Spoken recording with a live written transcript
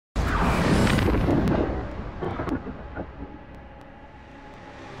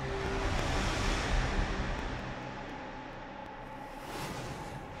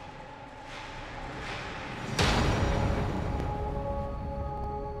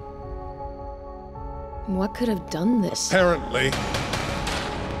What could have done this? Apparently,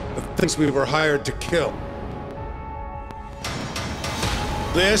 the things we were hired to kill.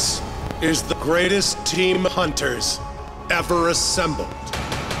 This is the greatest team of hunters ever assembled.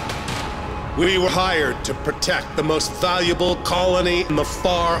 We were hired to protect the most valuable colony in the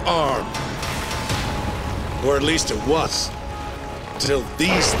Far Arm. Or at least it was. Till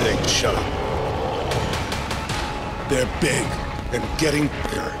these things showed up. They're big and getting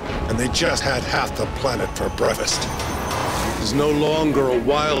bigger, and they just had half the planet for breakfast. It's no longer a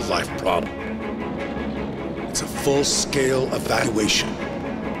wildlife problem. It's a full-scale evacuation.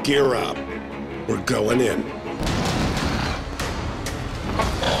 Gear up. We're going in.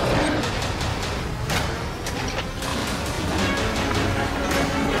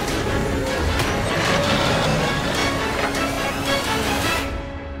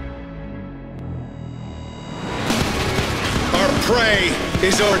 Prey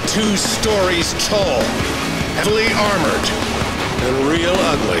is over 2 stories tall, heavily armored, and real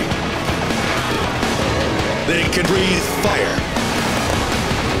ugly. They can breathe fire,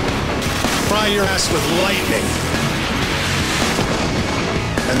 fry your ass with lightning,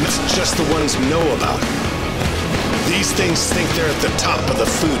 and that's just the ones we know about. These things think they're at the top of the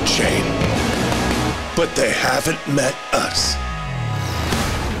food chain, but they haven't met us.